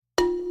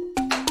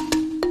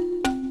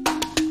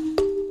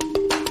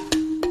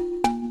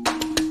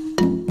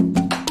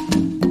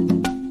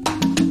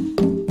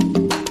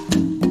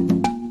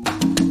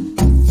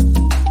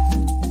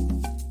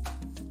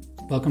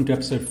Welcome to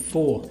episode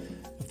 4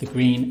 of the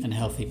Green and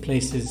Healthy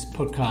Places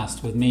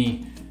podcast with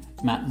me,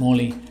 Matt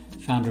Morley,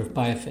 founder of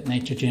Biofit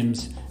Nature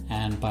Gyms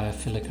and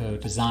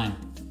Biophilic Design.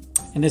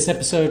 In this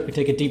episode, we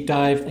take a deep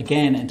dive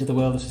again into the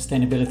world of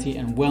sustainability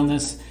and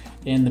wellness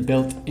in the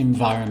built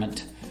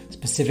environment,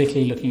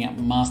 specifically looking at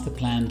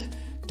master-planned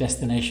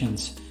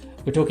destinations.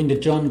 We're talking to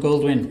John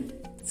Goldwyn,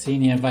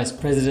 Senior Vice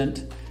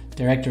President,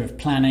 Director of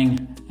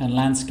Planning and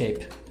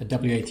Landscape at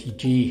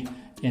WATG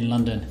in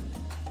London.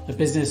 A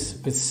business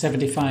with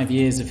 75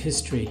 years of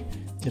history,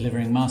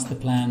 delivering master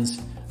plans,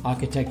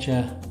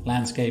 architecture,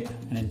 landscape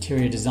and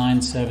interior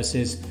design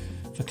services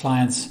for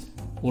clients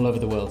all over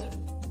the world.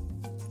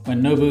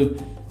 When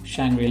Nobu,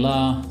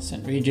 Shangri-La,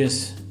 St.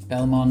 Regis,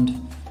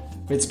 Belmond,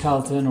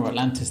 Ritz-Carlton or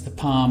Atlantis the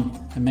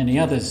Palm and many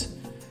others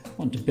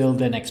want to build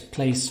their next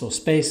place or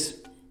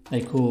space,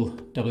 they call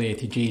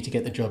WATG to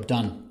get the job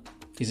done.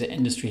 These are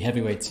industry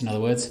heavyweights, in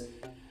other words.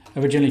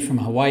 Originally from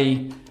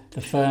Hawaii, the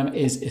firm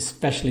is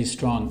especially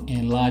strong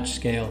in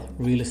large-scale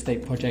real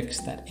estate projects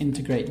that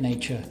integrate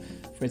nature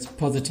for its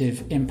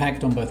positive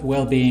impact on both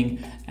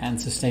well-being and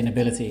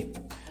sustainability.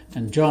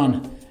 And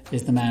John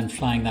is the man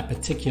flying that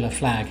particular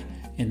flag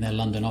in their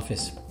London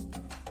office.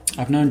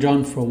 I've known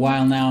John for a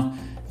while now,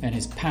 and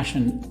his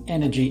passion,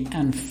 energy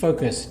and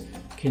focus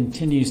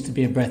continues to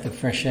be a breath of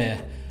fresh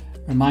air,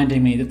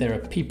 reminding me that there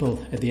are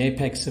people at the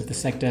apex of the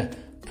sector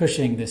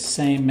pushing this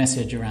same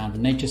message around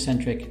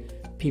nature-centric,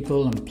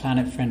 people and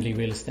planet-friendly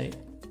real estate.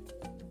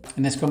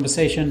 In this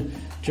conversation,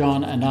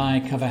 John and I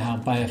cover how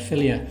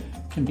biophilia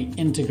can be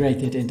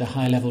integrated into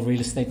high-level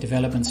real estate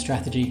development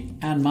strategy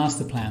and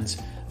master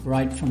plans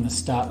right from the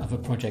start of a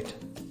project.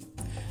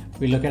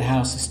 We look at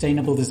how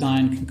sustainable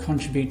design can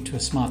contribute to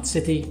a smart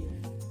city,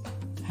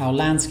 how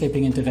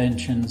landscaping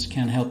interventions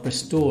can help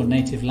restore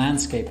native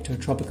landscape to a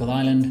tropical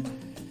island,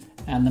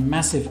 and the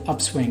massive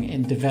upswing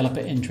in developer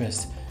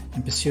interest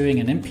in pursuing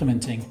and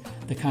implementing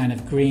the kind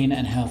of green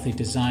and healthy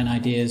design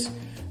ideas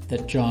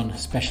that John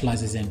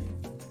specializes in.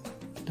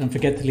 Don't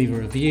forget to leave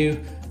a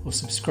review or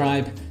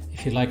subscribe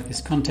if you like this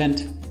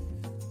content.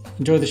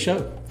 Enjoy the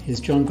show. Here's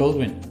John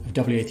Goldwyn of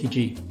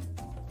WATG.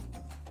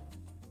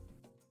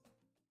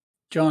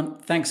 John,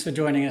 thanks for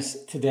joining us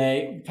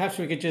today. Perhaps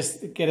we could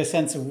just get a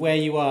sense of where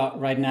you are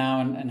right now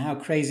and how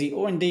crazy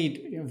or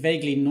indeed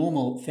vaguely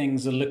normal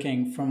things are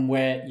looking from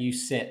where you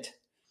sit.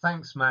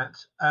 Thanks, Matt.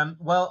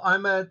 Well,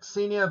 I'm a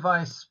senior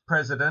vice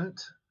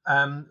president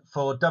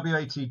for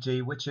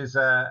WATG, which is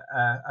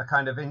a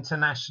kind of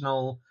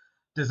international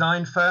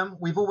design firm.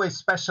 We've always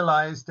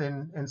specialized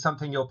in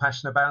something you're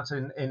passionate about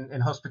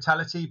in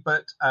hospitality,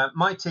 but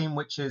my team,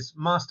 which is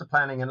master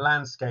planning and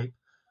landscape,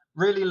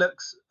 really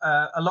looks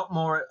a lot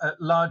more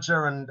at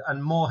larger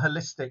and more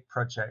holistic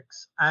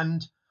projects.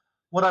 And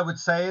what I would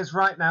say is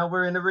right now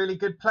we're in a really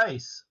good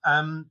place.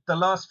 The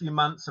last few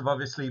months have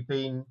obviously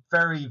been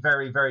very,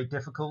 very, very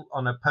difficult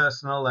on a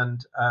personal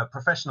and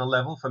professional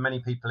level for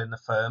many people in the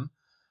firm.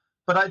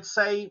 But I'd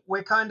say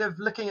we're kind of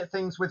looking at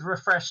things with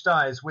refreshed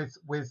eyes, with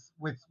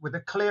a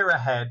clearer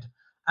head.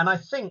 And I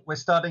think we're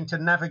starting to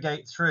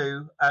navigate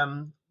through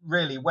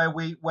really where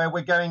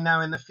we're going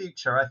now in the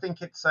future. I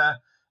think it's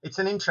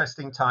an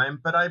interesting time,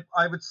 but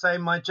I would say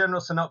my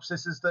general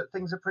synopsis is that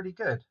things are pretty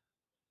good.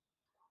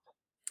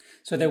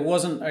 So there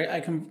wasn't, I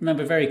can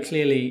remember very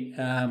clearly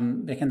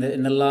like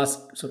in the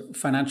last sort of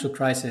financial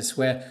crisis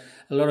where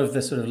a lot of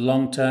the sort of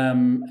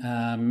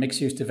long-term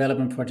mixed-use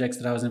development projects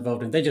that I was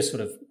involved in, they just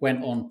sort of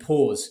went on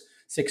pause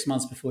 6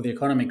 months before the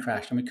economy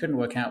crashed and we couldn't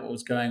work out what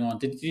was going on.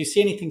 Did you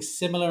see anything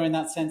similar in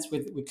that sense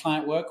with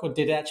client work, or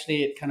did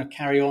it kind of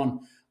carry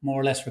on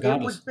more or less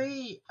regardless?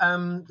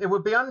 It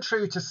would be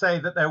untrue to say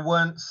that there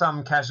weren't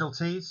some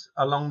casualties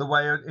along the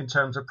way in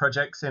terms of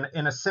projects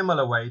in a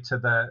similar way to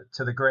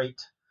the Great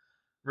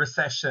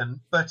Recession,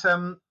 but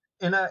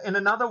in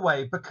another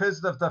way,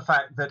 because of the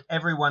fact that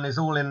everyone is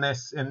all in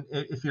this,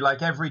 if you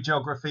like, every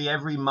geography,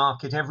 every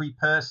market, every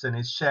person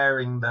is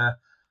sharing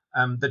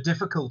the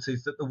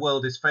difficulties that the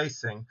world is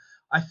facing.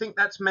 I think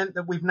that's meant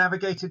that we've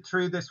navigated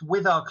through this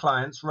with our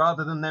clients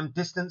rather than them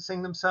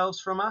distancing themselves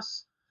from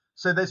us.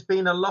 So there's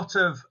been a lot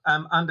of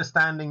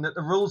understanding that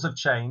the rules have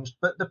changed,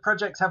 but the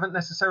projects haven't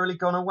necessarily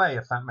gone away,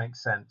 if that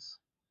makes sense.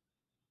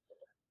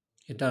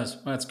 It does.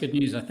 Well, that's good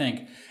news, I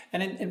think.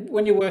 And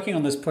when you're working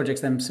on those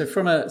projects, then, so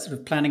from a sort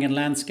of planning and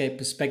landscape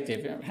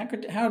perspective,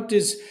 how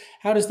does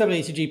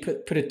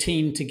WATG put a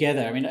team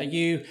together? I mean, are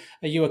you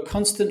a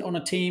constant on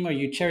a team? Are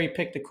you cherry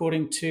picked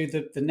according to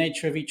the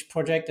nature of each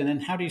project? And then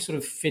how do you sort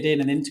of fit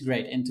in and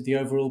integrate into the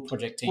overall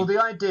project team? Well,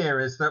 the idea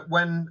is that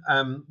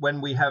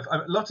when we have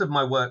a lot of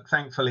my work,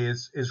 thankfully,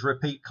 is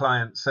repeat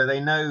clients, so they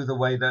know the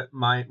way that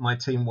my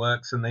team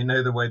works and they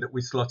know the way that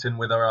we slot in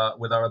with our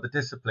other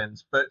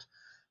disciplines, but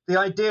the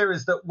idea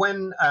is that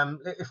when,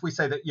 if we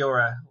say that you're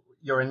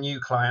a new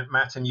client,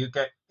 Matt, and you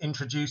get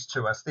introduced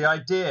to us, the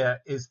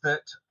idea is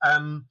that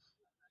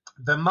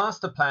the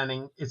master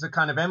planning is a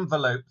kind of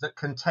envelope that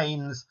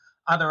contains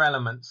other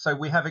elements. So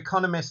we have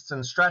economists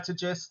and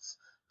strategists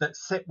that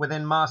sit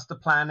within master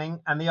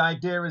planning, and the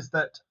idea is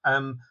that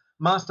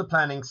master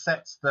planning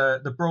sets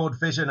the broad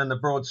vision and the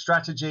broad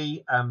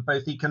strategy,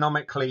 both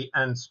economically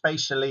and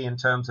spatially in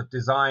terms of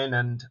design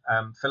and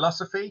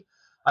philosophy.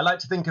 I like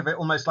to think of it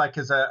almost like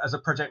as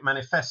a project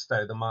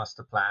manifesto, the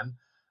master plan.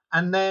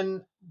 And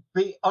then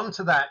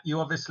onto that, you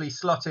obviously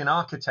slot in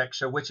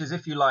architecture, which is,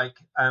 if you like,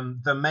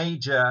 the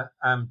major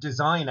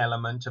design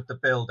element of the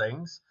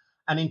buildings,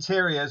 and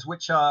interiors,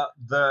 which are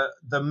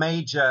the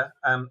major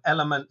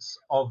elements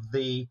of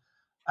the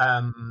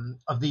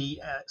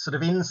sort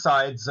of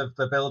insides of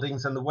the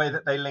buildings and the way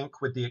that they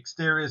link with the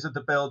exteriors of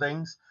the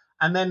buildings.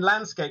 And then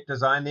landscape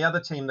design, the other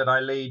team that I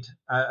lead,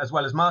 as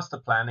well as master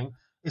planning,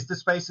 is the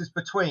spaces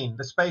between,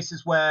 the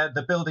spaces where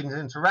the buildings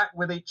interact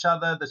with each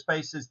other, the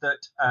spaces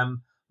that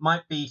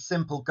might be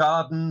simple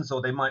gardens,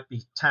 or they might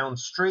be town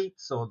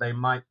streets, or they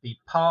might be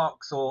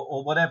parks,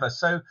 or whatever.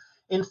 So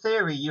in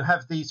theory, you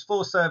have these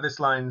 4 service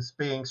lines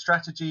being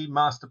strategy,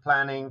 master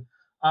planning,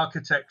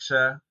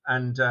 architecture,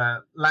 and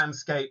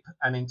landscape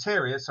and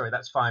interior. Sorry,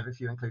 that's 5 if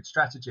you include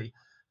strategy,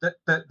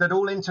 that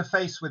all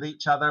interface with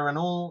each other and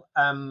all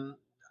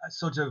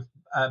sort of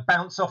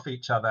bounce off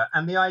each other.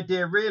 And the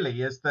idea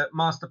really is that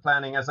master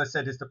planning, as I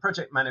said, is the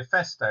project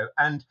manifesto.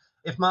 And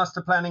if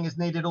master planning is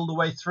needed all the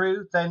way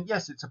through, then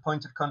yes, it's a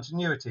point of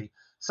continuity.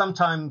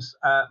 Sometimes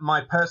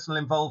my personal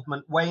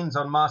involvement wanes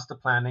on master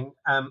planning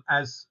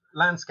as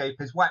landscape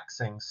is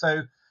waxing.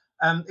 So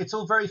it's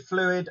all very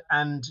fluid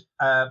and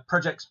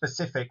project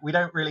specific. We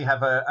don't really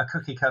have a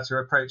cookie cutter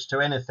approach to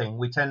anything.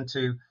 We tend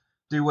to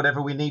do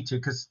whatever we need to,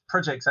 because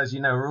projects, as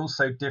you know, are all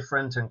so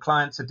different, and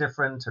clients are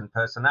different, and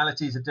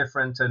personalities are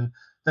different, and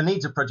the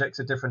needs of projects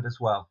are different as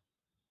well.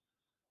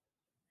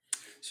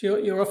 So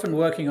you're often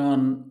working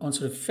on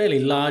sort of fairly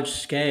large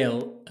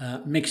scale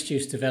mixed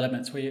use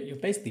developments where you're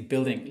basically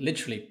building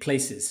literally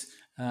places,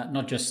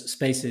 not just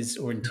spaces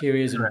or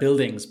interiors and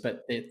buildings,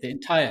 but the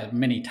entire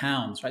mini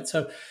towns, right?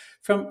 So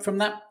from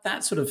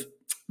that sort of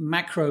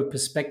macro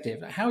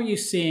perspective, how are you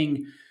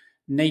seeing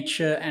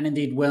nature and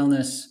indeed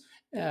wellness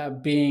are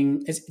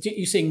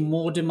you seeing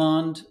more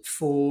demand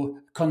for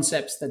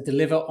concepts that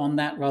deliver on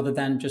that, rather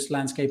than just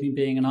landscaping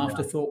being an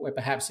afterthought, where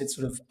perhaps it's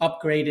sort of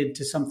upgraded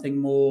to something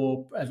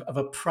more of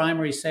a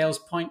primary sales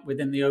point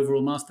within the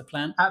overall master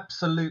plan?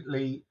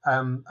 Absolutely,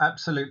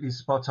 absolutely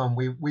spot on.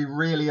 We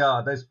really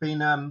are. There's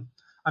been,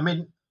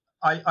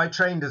 I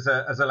trained as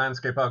a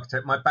landscape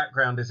architect. My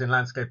background is in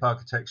landscape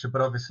architecture, but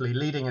obviously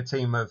leading a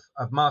team of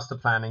master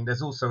planning,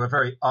 there's also a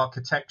very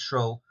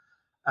architectural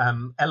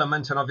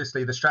element, and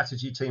obviously the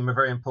strategy team are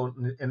very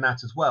important in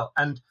that as well.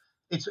 And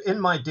it's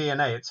in my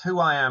DNA. It's who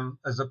I am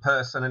as a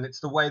person, and it's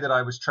the way that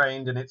I was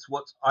trained, and it's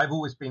what I've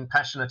always been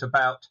passionate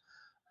about,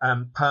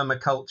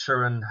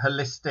 permaculture and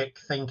holistic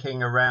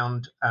thinking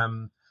around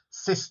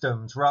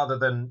systems, rather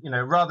than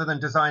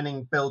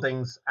designing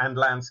buildings and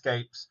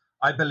landscapes.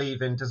 I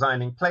believe in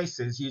designing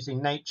places using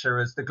nature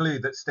as the glue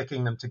that's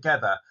sticking them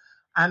together.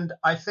 And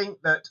I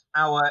think that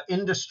our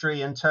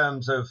industry, in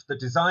terms of the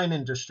design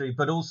industry,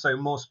 but also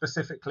more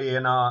specifically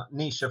in our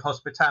niche of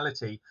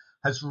hospitality,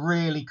 has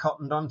really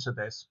cottoned onto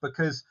this,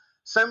 because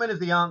so many of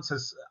the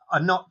answers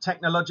are not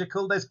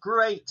technological. There's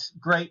great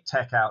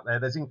tech out there.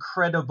 There's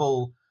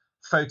incredible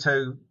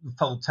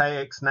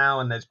photovoltaics now,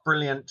 and there's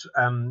brilliant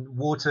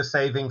water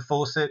saving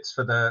faucets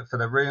for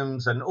the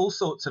rooms, and all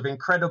sorts of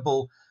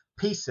incredible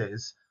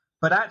pieces.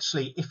 But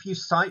actually, if you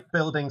site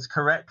buildings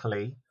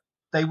correctly,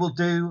 they will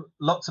do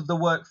lots of the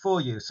work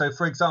for you. So,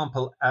 for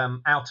example,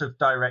 out of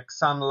direct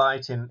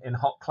sunlight in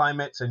hot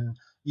climates, and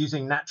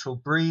using natural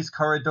breeze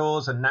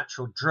corridors and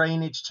natural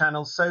drainage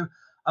channels. So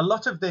a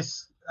lot of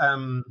this,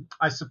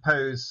 I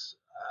suppose,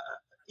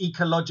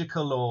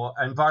 ecological or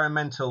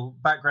environmental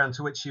background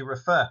to which you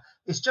refer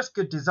is just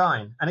good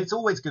design. And it's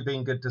always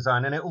being good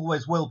design, and it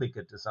always will be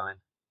good design.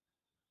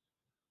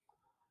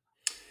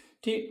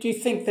 Do you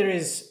think there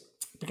is,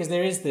 because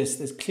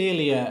there's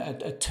clearly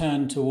a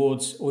turn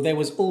towards, or there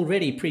was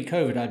already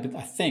pre-COVID,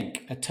 I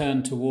think, a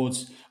turn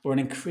towards, or an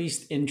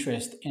increased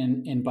interest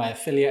in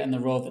biophilia and the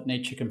role that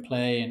nature can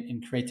play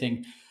in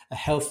creating a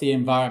healthy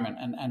environment.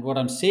 And what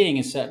I'm seeing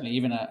is certainly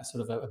even a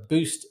sort of a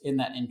boost in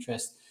that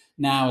interest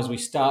now as we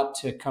start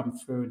to come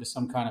through into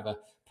some kind of a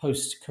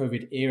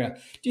post-COVID era.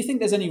 Do you think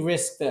there's any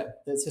risk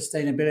that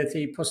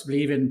sustainability,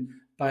 possibly even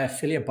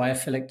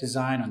biophilic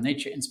design or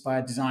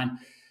nature-inspired design,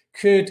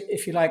 could,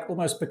 if you like,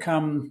 almost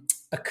become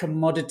a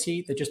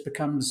commodity that just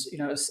becomes,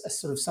 a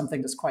sort of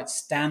something that's quite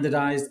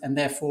standardized, and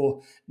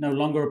therefore no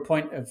longer a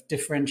point of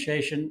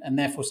differentiation, and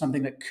therefore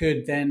something that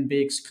could then be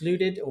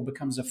excluded or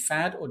becomes a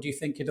fad? Or do you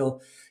think can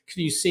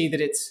you see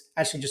that it's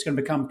actually just going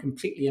to become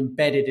completely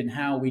embedded in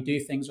how we do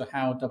things, or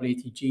how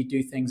WATG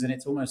do things, and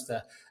it's almost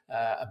a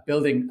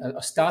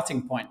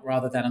starting point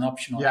rather than an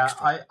optional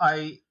extra?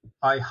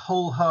 I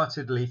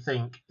wholeheartedly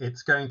think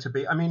it's going to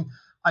be,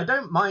 I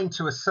don't mind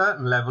to a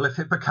certain level if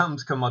it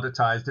becomes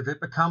commoditized, if it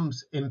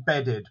becomes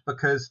embedded,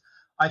 because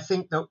I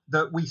think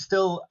that we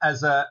still,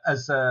 as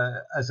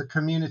a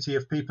community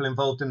of people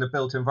involved in the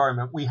built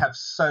environment, we have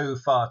so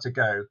far to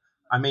go.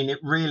 It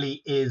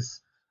really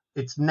is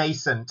it's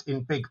nascent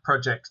in big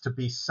projects to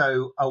be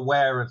so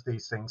aware of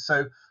these things.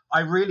 So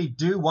I really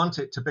do want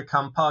it to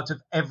become part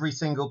of every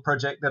single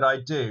project that I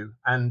do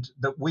and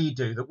that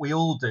we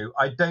all do.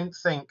 I don't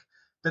think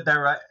that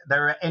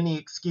there are any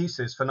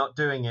excuses for not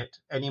doing it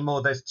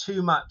anymore. There's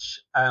too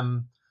much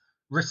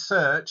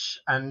research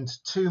and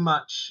too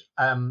much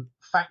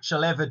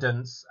factual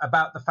evidence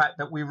about the fact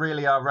that we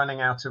really are running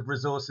out of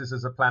resources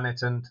as a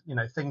planet, and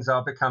things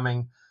are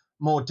becoming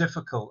more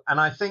difficult. And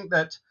I think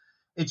that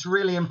it's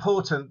really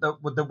important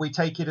that we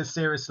take it as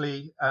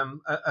seriously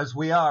as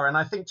we are. And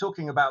I think,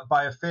 talking about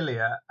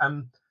biophilia,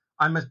 I'm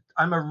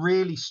a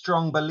really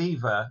strong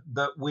believer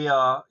that we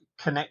are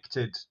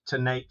connected to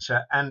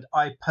nature, and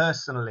I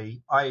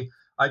personally I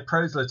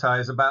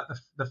proselytize about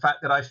the fact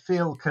that I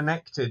feel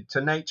connected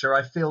to nature.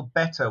 I feel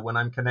better when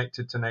I'm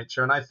connected to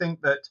nature. And I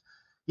think that,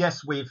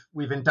 yes, we've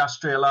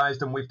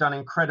industrialized and we've done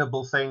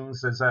incredible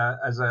things as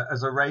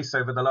a race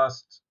over the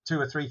last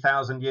 2,000 or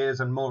 3,000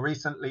 years, and more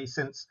recently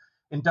since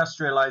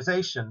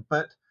industrialization.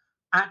 But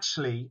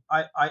actually,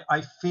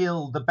 I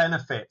feel the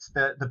benefits,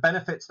 the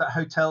benefits that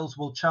hotels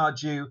will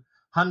charge you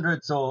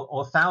hundreds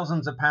or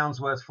thousands of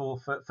pounds worth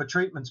for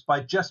treatments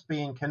by just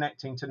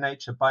connecting to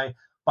nature, by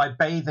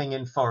bathing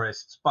in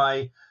forests,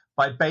 by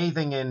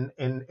bathing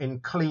in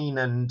clean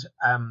and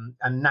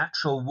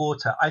natural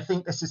water. I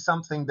think this is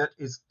something that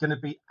is going to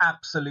be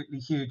absolutely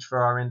huge for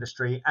our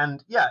industry.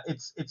 And yeah,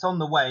 it's on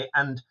the way.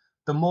 And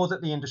the more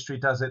that the industry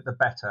does it, the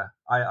better.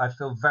 I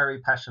feel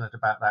very passionate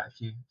about that,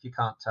 if you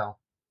can't tell.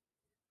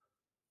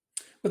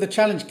 Well, the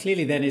challenge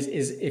clearly then is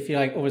if you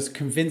like, always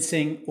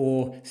convincing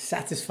or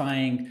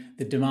satisfying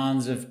the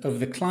demands of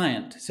the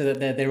client so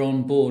that they're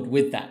on board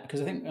with that.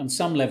 Because I think on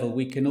some level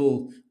we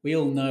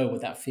all know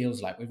what that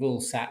feels like. We've all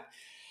sat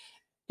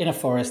in a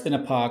forest, in a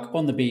park,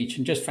 on the beach,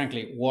 and just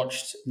frankly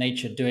watched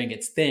nature doing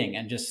its thing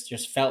and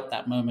just felt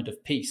that moment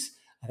of peace.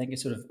 I think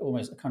it's sort of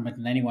almost, I can't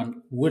imagine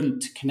anyone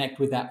wouldn't connect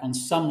with that on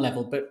some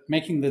level, but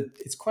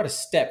it's quite a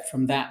step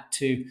from that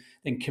to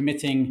then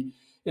committing,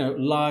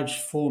 large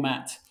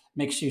format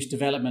mixed use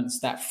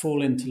developments that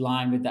fall into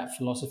line with that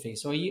philosophy.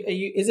 So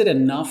is it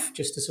enough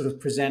just to sort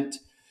of present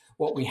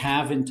what we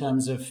have in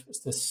terms of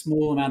the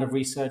small amount of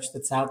research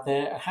that's out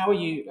there? How do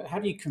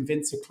you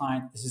convince a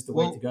client this is the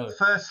way to go?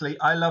 Firstly,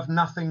 I love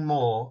nothing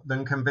more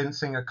than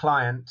convincing a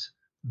client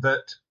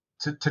that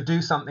to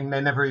do something they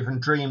never even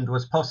dreamed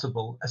was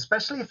possible,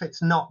 especially if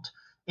it's not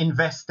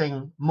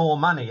investing more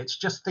money. It's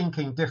just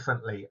thinking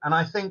differently. And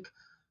I think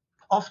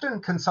often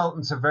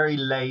consultants are very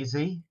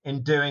lazy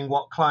in doing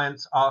what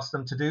clients ask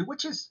them to do,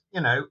 which is,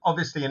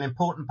 obviously an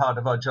important part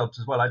of our jobs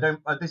as well.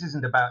 This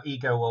isn't about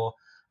ego or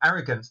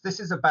arrogance. This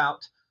is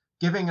about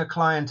giving a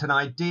client an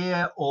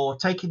idea or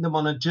taking them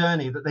on a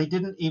journey that they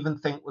didn't even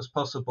think was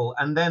possible.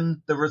 And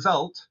then the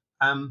result,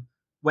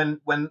 when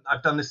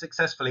I've done this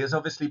successfully, has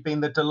obviously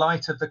been the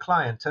delight of the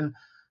client. And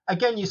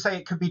again, you say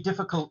it could be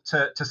difficult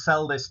to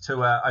sell this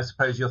to, I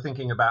suppose you're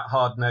thinking about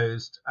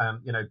hard-nosed,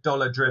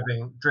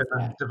 dollar-driven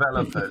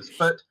developers.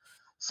 But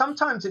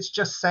sometimes it's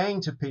just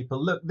saying to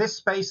people, look, this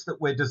space that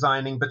we're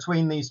designing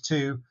between these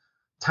two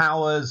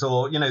towers,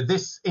 or,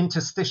 this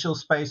interstitial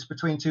space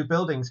between two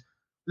buildings,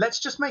 let's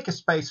just make a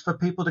space for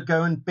people to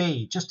go and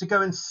be, just to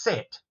go and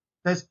sit.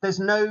 There's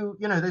no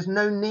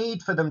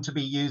need for them to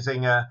be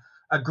using a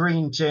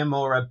green gym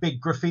or a big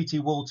graffiti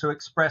wall to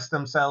express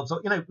themselves, or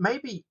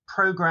maybe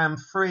program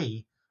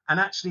free.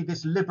 And actually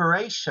this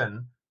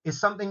liberation is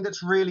something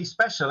that's really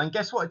special. And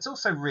guess what? It's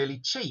also really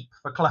cheap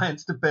for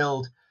clients to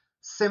build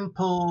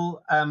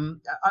simple.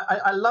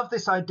 I love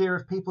this idea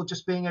of people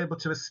just being able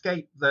to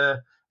escape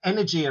the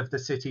energy of the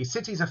city.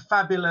 Cities are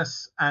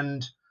fabulous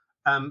and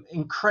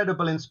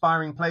incredible,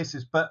 inspiring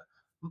places, but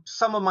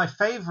some of my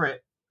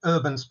favorite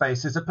urban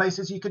spaces are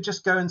places you could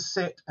just go and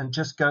sit and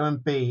just go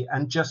and be,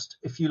 and just,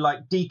 if you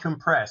like,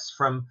 decompress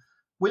from.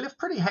 We live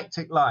pretty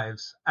hectic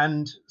lives.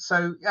 And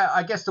so, yeah,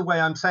 I guess the way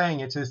I'm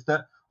saying it is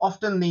that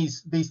often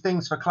these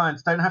things for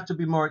clients don't have to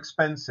be more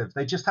expensive.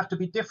 They just have to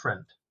be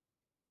different.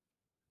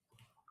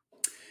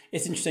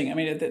 It's interesting. I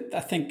mean,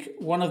 I think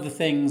one of the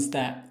things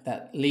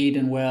that Lead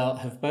and Well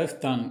have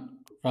both done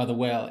rather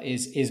well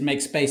is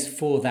make space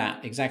for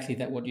that, exactly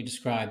that what you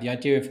described. The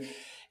idea of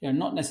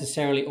not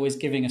necessarily always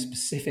giving a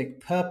specific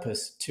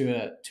purpose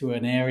to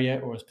an area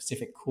or a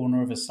specific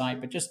corner of a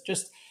site, but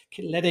just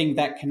letting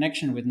that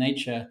connection with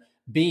nature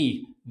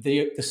be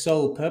the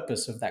sole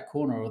purpose of that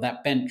corner or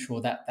that bench or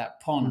that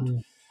pond.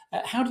 Mm.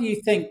 How do you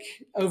think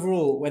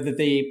overall whether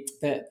the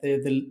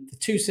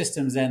two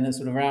systems then that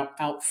sort of are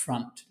out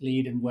front,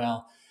 Lead and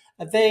Well,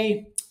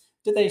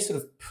 do they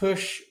sort of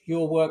push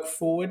your work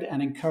forward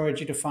and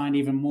encourage you to find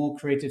even more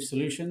creative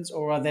solutions,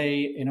 or are they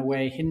in a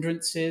way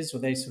hindrances, or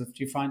do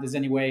you find there's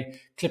any way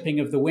clipping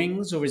of the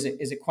wings, or is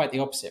it quite the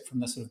opposite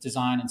from the sort of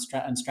design and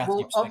strategy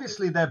perspective?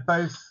 Obviously they're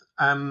both,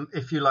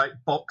 if you like,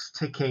 box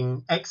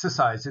ticking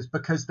exercises,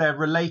 because they're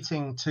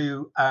relating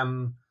to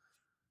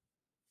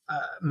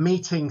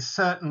meeting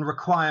certain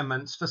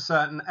requirements for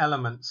certain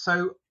elements.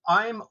 So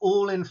I'm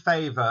all in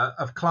favor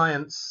of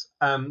clients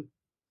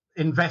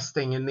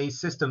investing in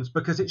these systems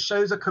because it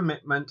shows a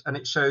commitment and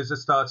it shows a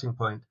starting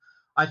point.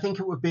 I think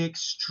it would be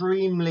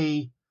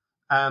extremely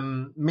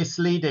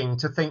misleading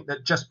to think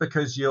that just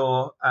because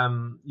your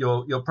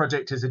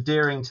project is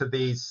adhering to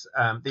these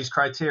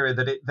criteria,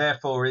 that it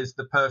therefore is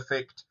the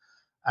perfect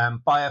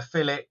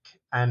biophilic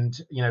and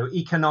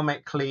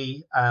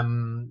economically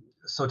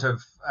sort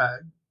of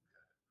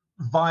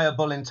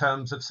viable in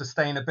terms of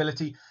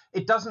sustainability.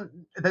 It doesn't.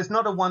 There's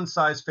not a one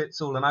size fits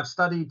all, and I've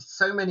studied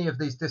so many of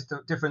these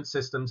different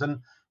systems,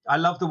 and I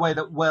love the way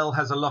that Well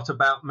has a lot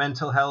about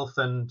mental health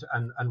and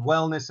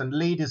wellness, and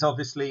LEED is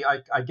obviously,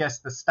 I guess,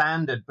 the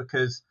standard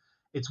because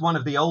it's one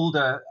of the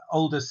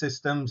older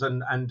systems,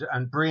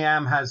 and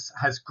BREEAM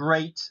has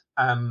great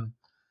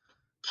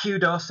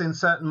kudos in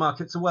certain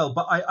markets as well.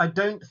 But I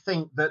don't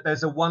think that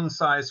there's a one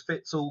size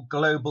fits all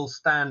global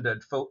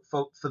standard for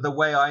the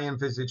way I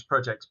envisage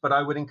projects. But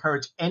I would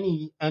encourage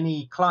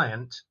any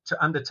client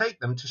to undertake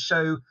them to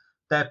show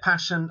their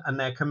passion and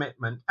their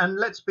commitment. And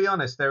let's be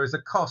honest, there is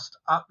a cost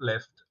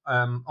uplift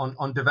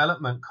on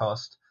development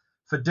cost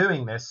for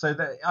doing this. So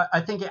that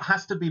I think it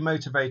has to be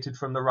motivated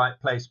from the right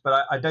place.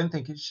 But I don't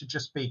think it should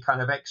just be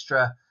kind of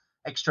extra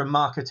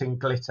marketing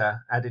glitter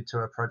added to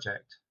a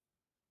project.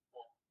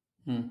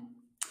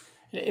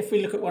 If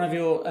we look at one of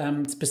your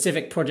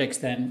specific projects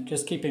then,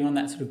 just keeping on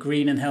that sort of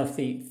green and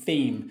healthy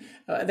theme,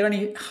 are there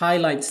any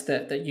highlights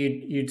that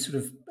you'd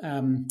sort of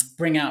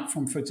bring out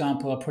from, for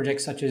example, a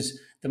project such as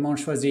the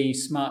Montchoisy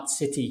Smart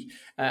City?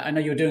 I know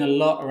you're doing a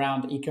lot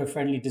around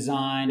eco-friendly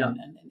design and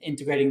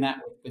integrating that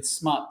with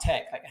smart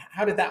tech. Like,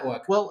 how did that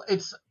work? Well,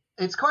 it's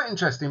quite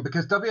interesting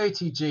because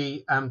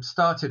WATG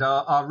started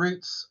our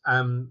roots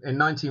in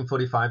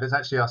 1945. It's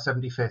actually our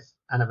 75th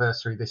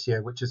anniversary this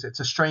year, it's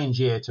a strange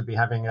year to be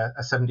having a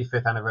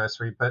 75th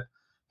anniversary, but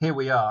here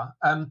we are.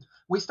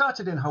 We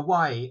started in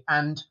Hawaii,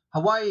 and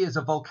Hawaii is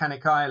a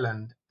volcanic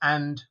island,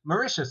 and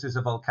Mauritius is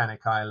a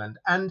volcanic island.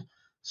 And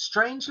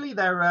strangely,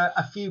 there are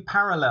a few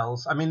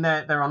parallels. I mean,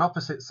 they're on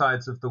opposite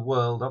sides of the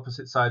world,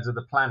 opposite sides of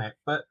the planet,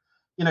 but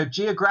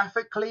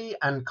geographically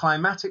and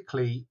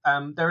climatically,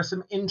 there are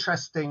some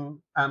interesting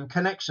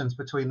connections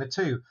between the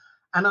two.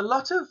 And a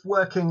lot of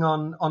working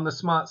on the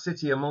smart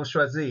city of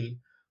Montchoisy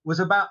was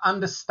about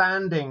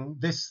understanding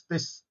this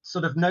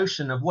sort of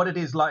notion of what it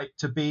is like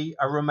to be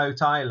a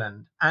remote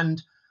island. And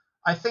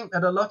I think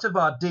that a lot of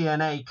our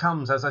DNA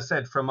comes, as I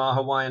said, from our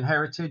Hawaiian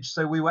heritage.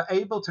 So we were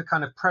able to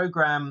kind of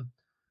program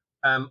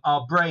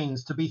our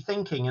brains to be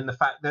thinking in the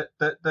fact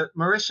that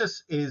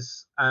Mauritius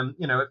is,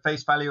 at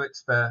face value,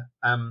 it's the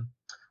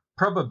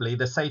probably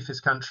the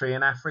safest country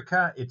in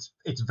Africa.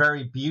 It's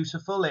very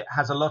beautiful. It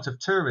has a lot of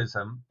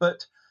tourism,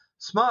 but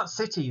smart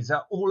cities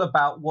are all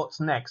about what's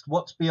next,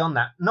 what's beyond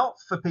that. Not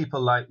for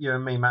people like you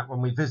and me, Matt, when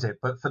we visit,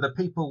 but for the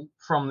people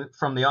from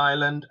the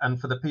island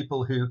and for the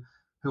people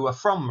who are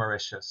from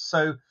Mauritius.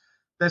 So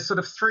there's sort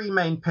of three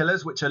main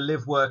pillars, which are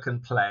live, work,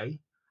 and play.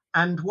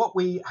 And what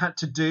we had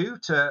to do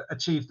to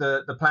achieve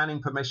the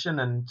planning permission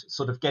and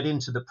sort of get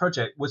into the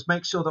project was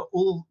make sure that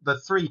all the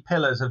three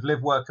pillars of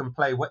live, work, and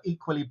play were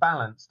equally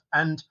balanced.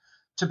 And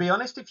to be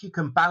honest, if you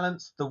can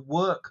balance the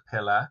work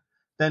pillar,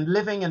 then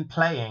living and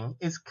playing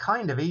is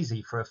kind of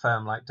easy for a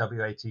firm like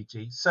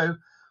WATG. So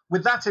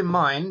with that in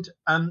mind,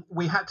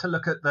 we had to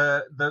look at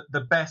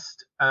the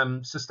best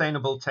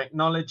sustainable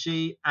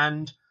technology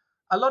and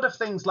a lot of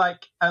things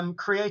like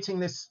creating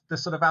the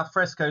sort of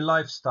alfresco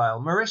lifestyle.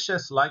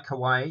 Mauritius, like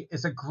Hawaii,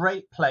 is a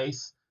great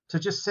place to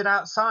just sit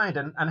outside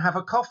and have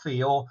a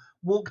coffee or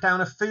walk down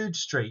a food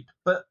street.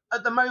 But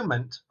at the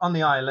moment on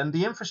the island,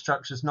 the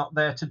infrastructure is not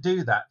there to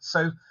do that.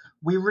 So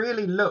we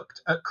really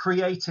looked at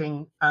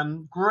creating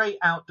great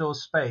outdoor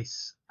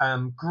space,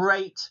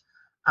 great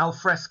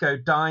alfresco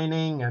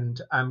dining,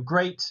 and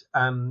great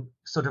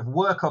sort of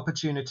work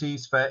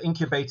opportunities for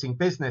incubating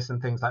business and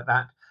things like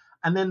that.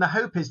 And then the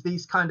hope is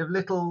these kind of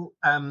little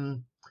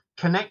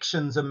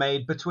connections are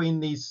made between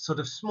these sort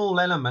of small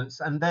elements,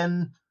 and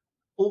then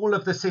all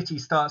of the city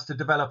starts to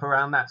develop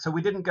around that. So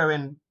we didn't go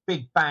in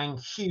big bang,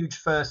 huge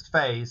first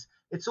phase.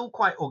 It's all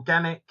quite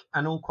organic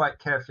and all quite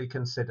carefully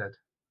considered.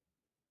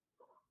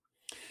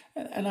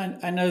 And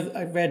I know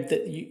I read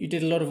that you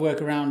did a lot of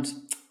work around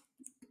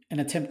an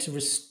attempt to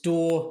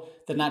restore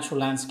the natural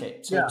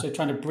landscape. So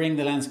trying to bring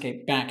the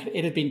landscape back.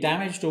 It had been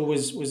damaged, or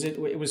was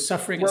it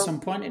suffering at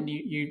some point, and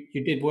you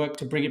did work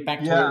to bring it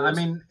back to where it was?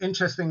 I mean,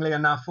 interestingly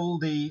enough, all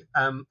the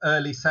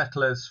early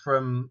settlers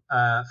from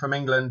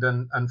England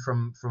and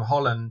from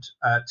Holland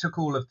took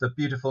all of the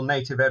beautiful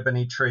native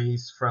ebony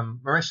trees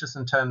from Mauritius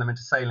and turned them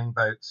into sailing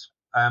boats.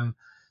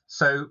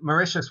 So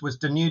Mauritius was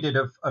denuded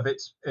of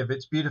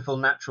its beautiful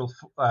natural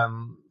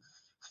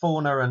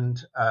fauna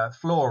and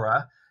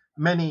flora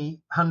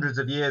many hundreds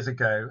of years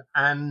ago,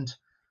 and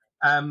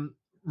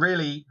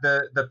really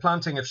the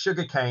planting of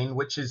sugarcane,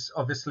 which is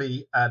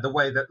obviously the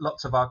way that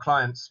lots of our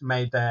clients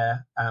made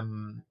their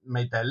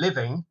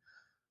living,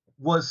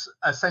 was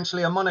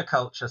essentially a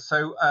monoculture.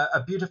 So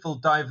a beautiful,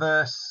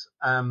 diverse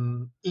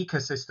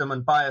ecosystem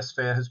and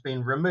biosphere has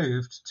been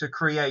removed to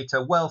create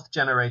a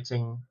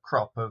wealth-generating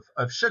crop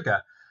of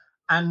sugar.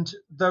 And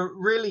the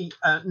really,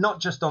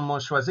 not just on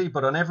Montchoisy,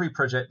 but on every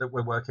project that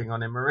we're working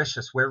on in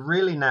Mauritius, we're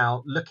really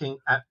now looking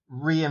at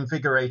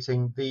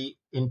reinvigorating the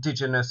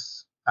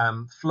indigenous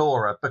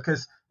flora,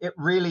 because it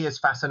really is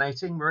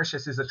fascinating.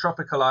 Mauritius is a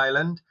tropical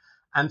island,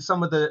 and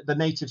some of the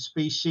native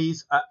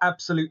species are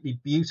absolutely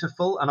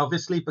beautiful. And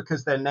obviously,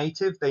 because they're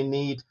native, they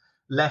need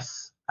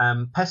less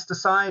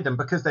pesticide. And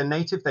because they're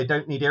native, they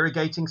don't need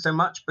irrigating so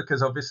much,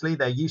 because obviously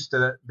they're used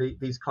to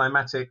these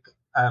climatic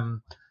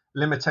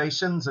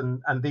limitations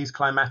and these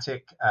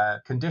climatic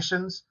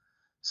conditions.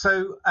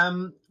 So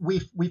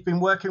we've been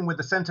working with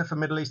the Centre for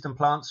Middle Eastern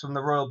Plants from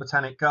the Royal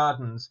Botanic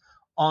Gardens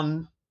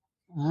on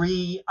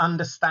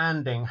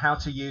re-understanding how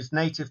to use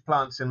native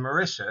plants in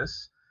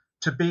Mauritius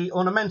to be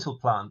ornamental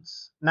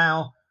plants.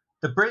 Now,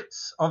 the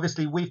Brits,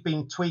 obviously, we've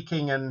been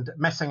tweaking and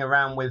messing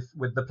around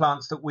with the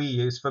plants that we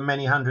use for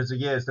many hundreds of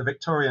years. The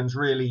Victorians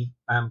really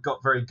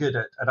got very good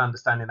at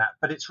understanding that.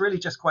 But it's really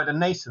just quite a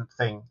nascent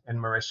thing in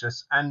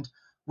Mauritius. And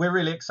we're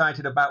really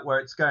excited about where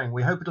it's going.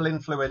 We hope it'll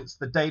influence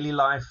the daily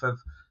life of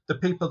the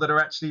people that are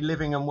actually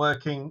living and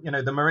working,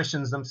 the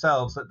Mauritians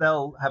themselves, that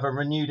they'll have a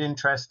renewed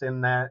interest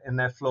in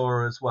their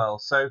flora as well.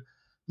 So,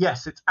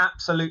 yes, it's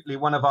absolutely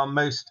one of our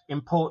most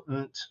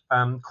important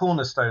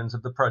cornerstones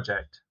of the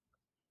project.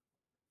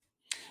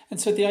 And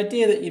so the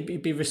idea that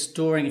you'd be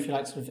restoring, if you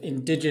like, sort of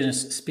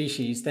indigenous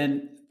species,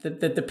 then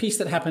the piece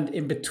that happened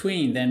in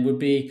between then would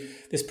be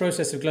this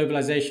process of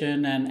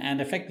globalization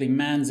and effectively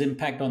man's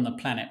impact on the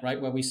planet,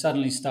 right? Where we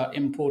suddenly start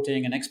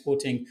importing and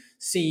exporting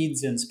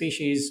seeds and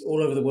species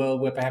all over the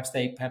world where perhaps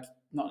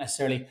not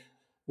necessarily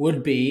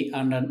would be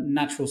under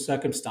natural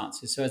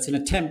circumstances. So it's an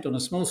attempt on a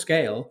small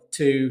scale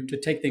to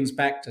take things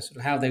back to sort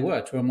of how they were,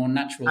 to a more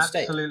natural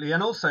state. Absolutely.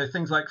 And also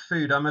things like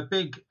food. I'm a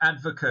big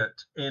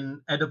advocate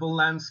in edible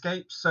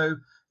landscapes. So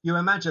you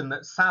imagine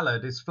that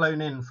salad is flown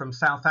in from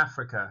South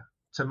Africa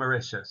to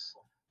Mauritius.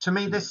 To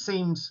me, this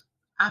seems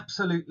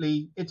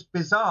it's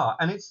bizarre.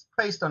 And it's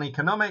based on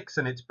economics,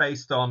 and it's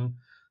based on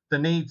the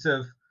needs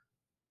of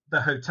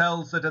the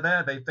hotels that are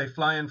there. They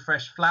fly in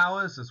fresh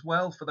flowers as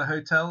well for the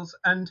hotels.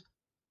 And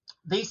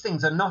these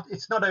things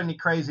it's not only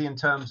crazy in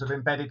terms of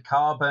embedded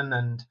carbon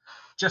and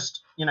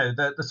just,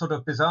 the sort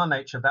of bizarre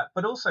nature of that,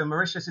 but also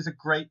Mauritius is a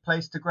great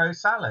place to grow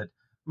salad.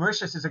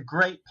 Mauritius is a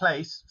great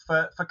place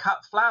for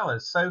cut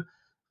flowers. So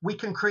we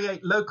can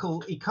create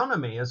local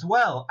economy as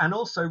well, and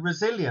also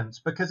resilience,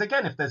 because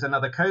again, if there's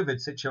another COVID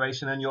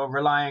situation and you're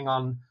relying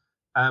on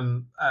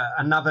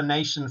another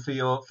nation for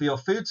your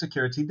food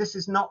security, this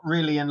is not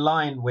really in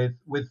line with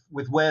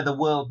where the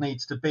world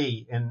needs to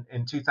be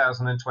in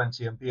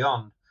 2020 and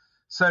beyond.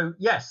 So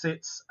yes,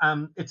 it's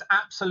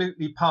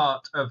absolutely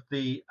part of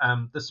the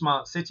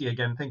smart city.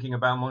 Again, thinking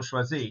about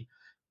Montchoisy,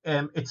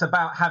 it's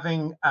about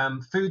having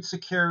food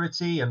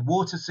security and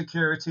water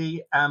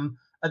security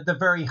at the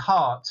very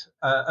heart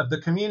of the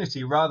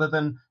community, rather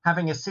than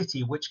having a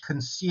city which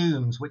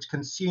consumes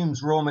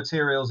raw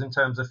materials in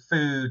terms of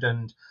food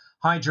and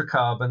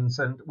hydrocarbons.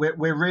 And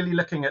we're really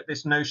looking at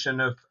this notion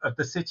of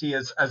the city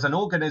as an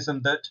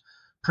organism that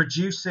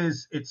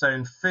produces its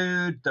own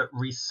food, that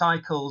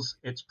recycles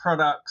its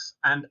products,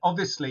 and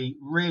obviously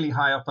really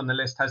high up on the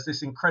list has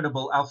this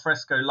incredible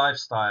alfresco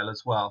lifestyle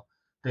as well,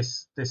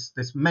 this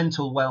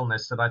mental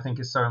wellness that I think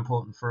is so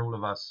important for all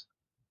of us.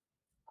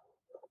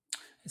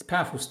 It's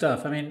powerful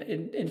stuff. I mean,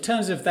 in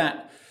terms of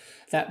that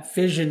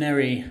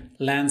visionary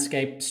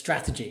landscape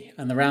strategy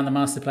and around the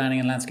master planning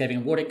and landscaping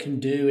and what it can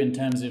do in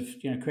terms of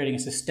creating a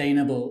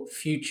sustainable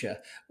future,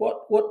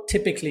 what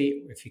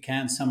typically, if you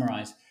can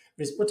summarize,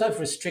 what type of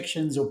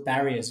restrictions or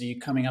barriers are you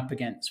coming up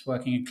against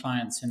working with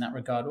clients in that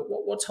regard?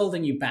 What's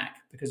holding you back?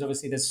 Because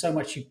obviously there's so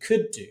much you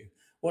could do.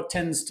 What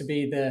tends to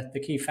be the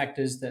key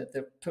factors that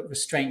put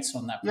restraints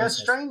on that process?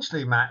 Yeah,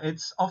 strangely, Matt,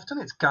 it's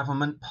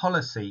government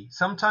policy.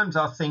 Sometimes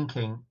our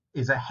thinking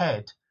is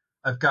ahead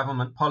of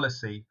government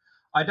policy.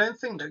 I don't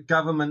think that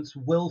governments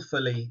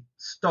willfully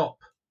stop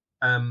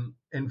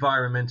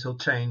environmental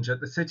change at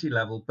the city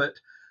level, but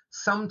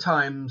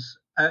sometimes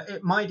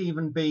it might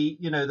even be,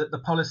 that the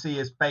policy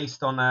is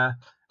based on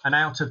an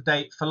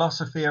out-of-date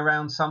philosophy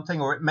around something,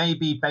 or it may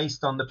be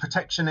based on the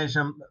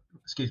protectionism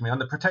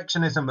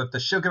of the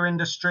sugar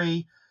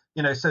industry,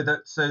 so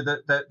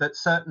that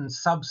certain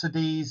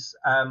subsidies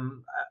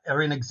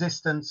are in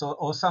existence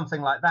or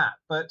something like that.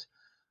 But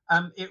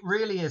it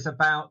really is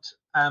about,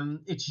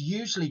 it's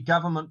usually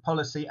government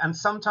policy, and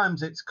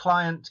sometimes it's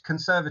client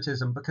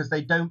conservatism, because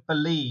they don't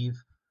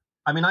believe.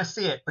 I mean, I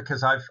see it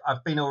because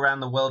I've been all around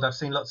the world. I've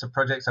seen lots of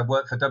projects. I've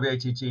worked for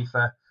WATG for,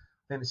 I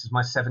think this is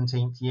my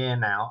 17th year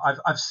now.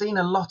 I've seen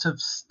a lot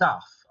of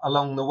stuff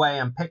along the way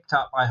and picked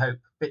up, I hope,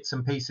 bits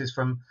and pieces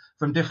from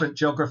different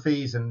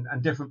geographies and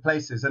different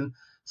places. And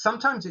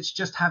sometimes it's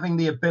just having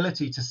the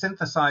ability to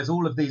synthesize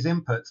all of these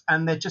inputs,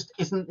 and there just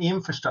isn't the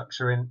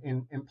infrastructure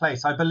in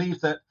place. I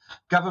believe that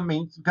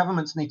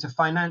governments need to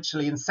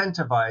financially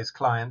incentivize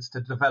clients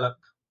to develop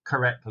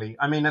correctly.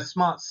 I mean, a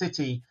smart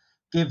city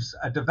gives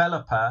a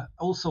developer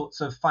all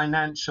sorts of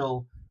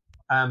financial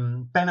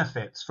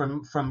benefits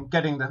from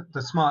getting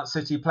the smart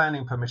city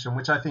planning permission,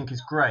 which I think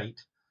is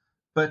great.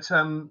 But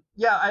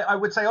yeah, I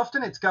would say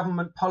often it's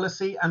government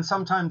policy, and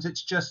sometimes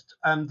it's just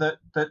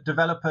that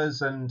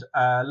developers and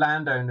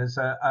landowners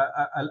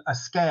are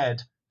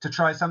scared to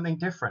try something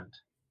different.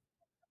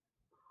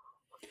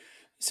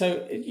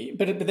 So,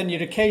 but then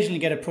you'd occasionally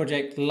get a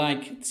project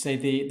like, say,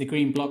 the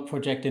Green Block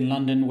project in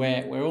London,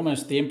 where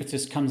almost the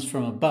impetus comes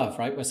from above,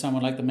 right? Where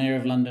someone like the Mayor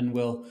of London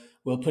will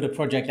put a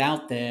project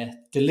out there,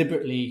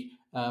 deliberately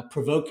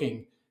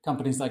provoking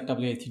companies like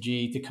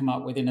WATG to come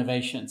up with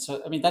innovation.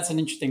 So, I mean, that's an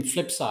interesting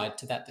flip side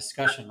to that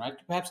discussion, right?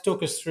 Perhaps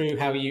talk us through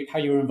how you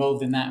were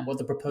involved in that and what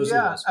the proposal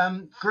Yeah, was.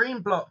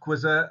 Green Block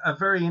was a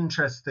very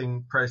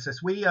interesting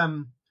process.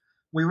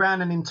 We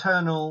ran an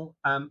internal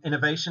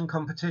innovation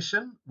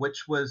competition,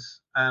 which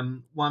was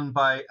won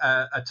by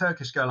a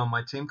Turkish girl on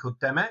my team called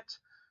Demet,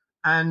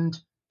 and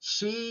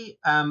she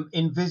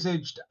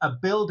envisaged a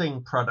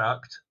building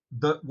product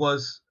that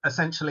was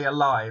essentially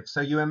alive. So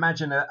you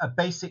imagine a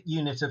basic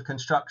unit of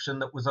construction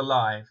that was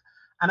alive.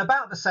 And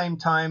about the same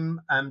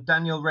time,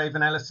 Daniel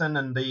Raven Ellison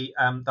and the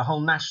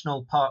whole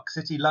national park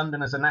city,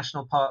 London as a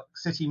national park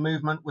city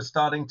movement, was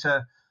starting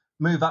to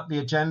move up the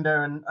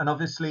agenda, and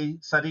obviously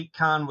Sadiq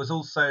Khan was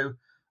also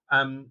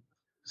um,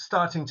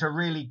 starting to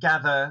really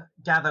gather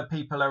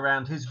people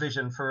around his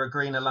vision for a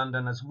greener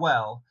London as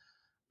well.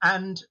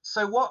 And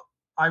so, what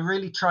I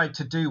really tried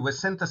to do was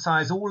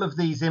synthesize all of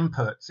these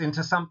inputs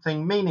into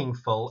something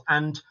meaningful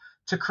and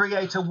to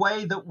create a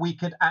way that we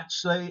could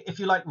actually, if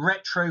you like,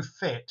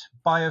 retrofit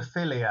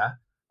biophilia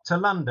to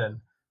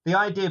London. The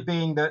idea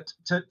being that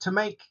to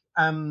make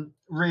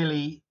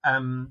really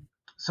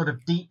sort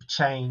of deep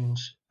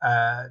change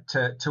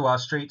to our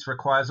streets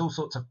requires all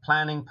sorts of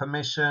planning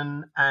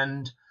permission,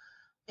 and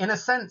in a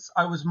sense,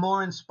 I was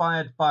more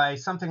inspired by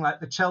something like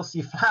the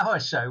Chelsea Flower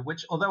Show,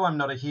 which, although I'm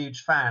not a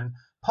huge fan,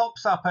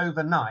 pops up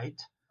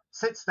overnight,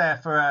 sits there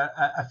for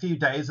a few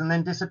days, and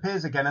then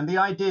disappears again. And the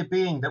idea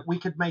being that we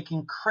could make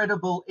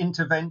incredible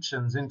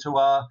interventions into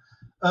our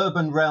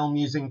urban realm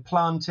using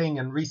planting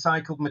and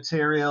recycled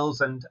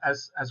materials, and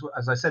as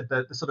I said,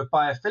 the sort of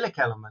biophilic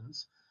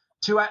elements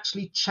to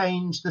actually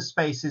change the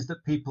spaces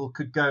that people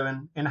could go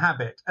and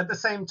inhabit. At the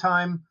same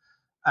time,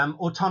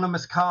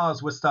 autonomous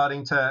cars were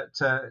starting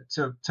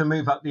to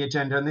move up the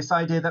agenda, and this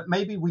idea that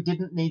maybe we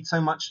didn't need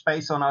so much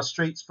space on our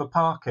streets for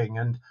parking,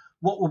 and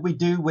what would we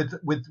do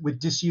with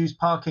disused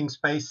parking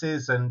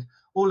spaces, and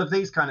all of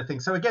these kind of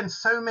things. So again,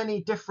 so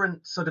many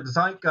different sort of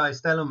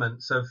zeitgeist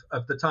elements of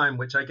the time,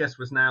 which I guess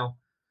was now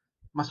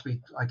must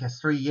be, I guess,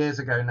 3 years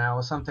ago now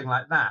or something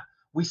like that.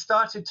 We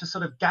started to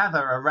sort of gather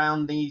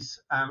around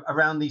these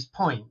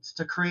points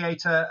to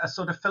create a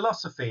sort of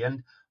philosophy.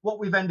 And what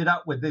we've ended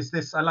up with is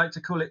this, I like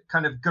to call it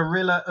kind of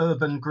guerrilla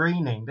urban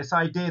greening, this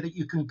idea that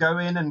you can go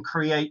in and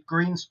create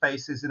green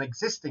spaces in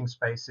existing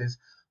spaces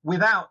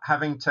without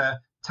having to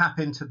tap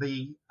into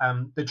the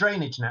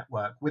drainage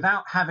network,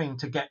 without having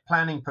to get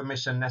planning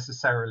permission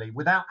necessarily,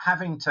 without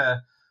having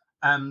to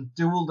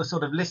do all the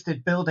sort of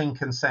listed building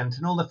consent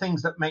and all the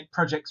things that make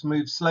projects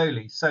move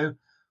slowly. So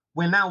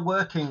we're now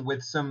working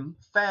with some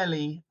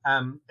fairly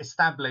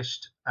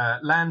established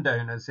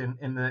landowners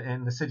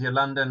in the city of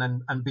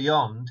London and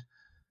beyond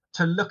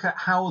to look at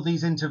how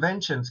these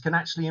interventions can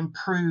actually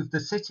improve the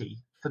city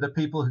for the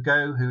people who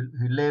go, who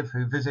live,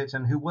 who visit,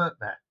 and who work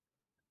there.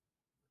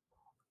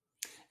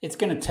 It's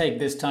going to take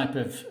this type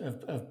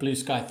of blue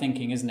sky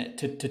thinking, isn't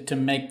it, to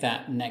make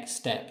that next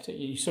step.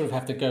 You sort of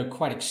have to go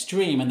quite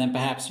extreme and then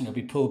perhaps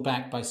be pulled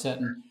back by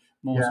certain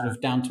more sort Yeah. of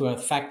down to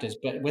earth factors.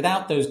 But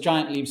without those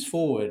giant leaps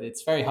forward,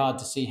 it's very hard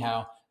to see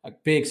how a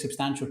big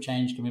substantial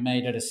change can be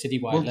made at a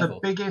citywide Well, the level.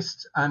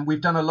 biggest, and we've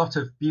done a lot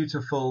of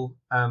beautiful,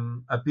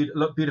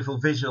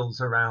 beautiful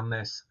visuals around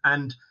this.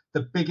 And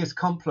the biggest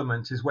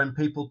compliment is when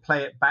people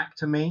play it back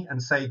to me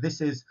and say, "This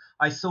is,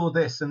 I saw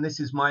this, and this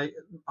is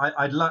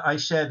I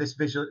share this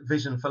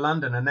vision for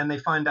London." And then they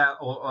find out,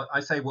 or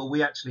I say, "Well,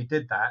 we actually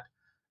did that,"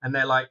 and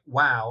they're like,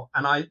 "Wow!"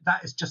 And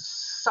that is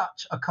just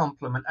such a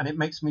compliment, and it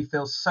makes me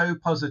feel so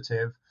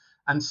positive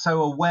and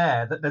so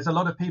aware that there's a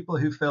lot of people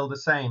who feel the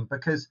same,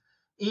 because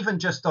even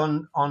just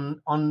on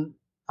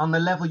the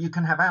level, you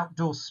can have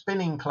outdoor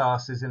spinning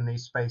classes in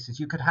these spaces.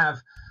 You could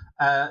have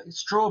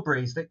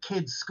strawberries that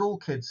school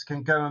kids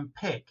can go and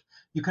pick.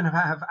 You can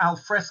have al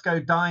fresco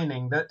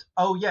dining that,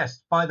 oh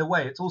yes, by the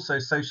way, it's also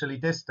socially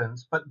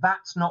distanced, but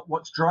that's not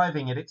what's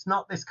driving it. It's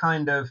not this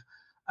kind of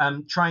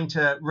trying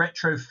to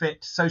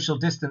retrofit social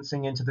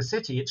distancing into the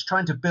city. It's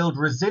trying to build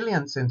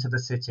resilience into the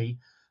city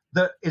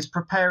that is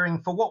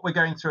preparing for what we're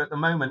going through at the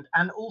moment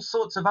and all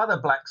sorts of other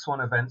black swan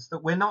events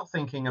that we're not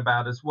thinking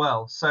about as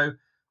well. So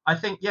I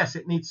think, yes,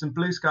 it needs some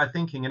blue sky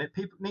thinking, and it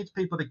needs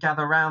people to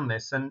gather around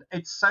this. And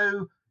it's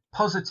so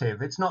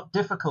positive. It's not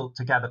difficult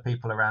to gather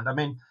people around. I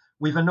mean,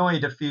 we've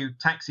annoyed a few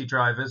taxi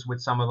drivers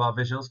with some of our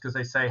visuals because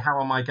they say, how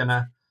am I going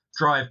to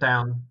drive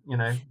down,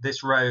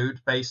 this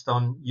road based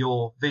on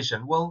your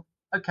vision? Well,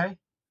 okay,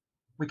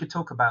 we could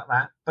talk about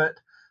that. But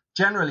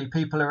generally,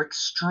 people are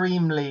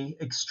extremely,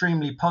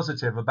 extremely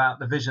positive about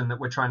the vision that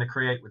we're trying to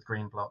create with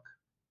Green Block.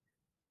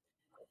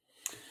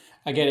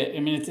 I get it. I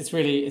mean,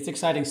 it's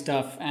exciting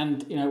stuff,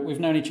 and we've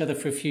known each other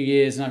for a few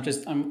years,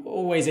 and I'm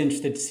always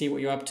interested to see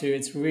what you're up to.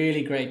 It's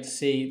really great to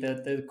see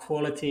the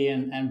quality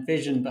and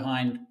vision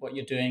behind what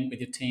you're doing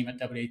with your team at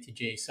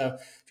WATG. So,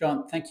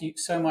 John, thank you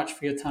so much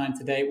for your time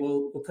today.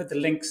 We'll put the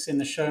links in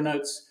the show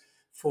notes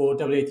for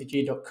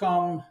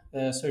WATG.com,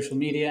 the social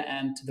media,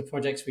 and to the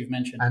projects we've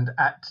mentioned. And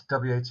at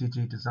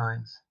WATG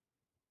Designs.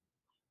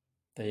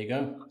 There you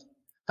go.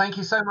 Thank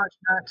you so much,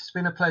 Matt. It's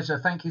been a pleasure.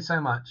 Thank you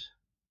so much.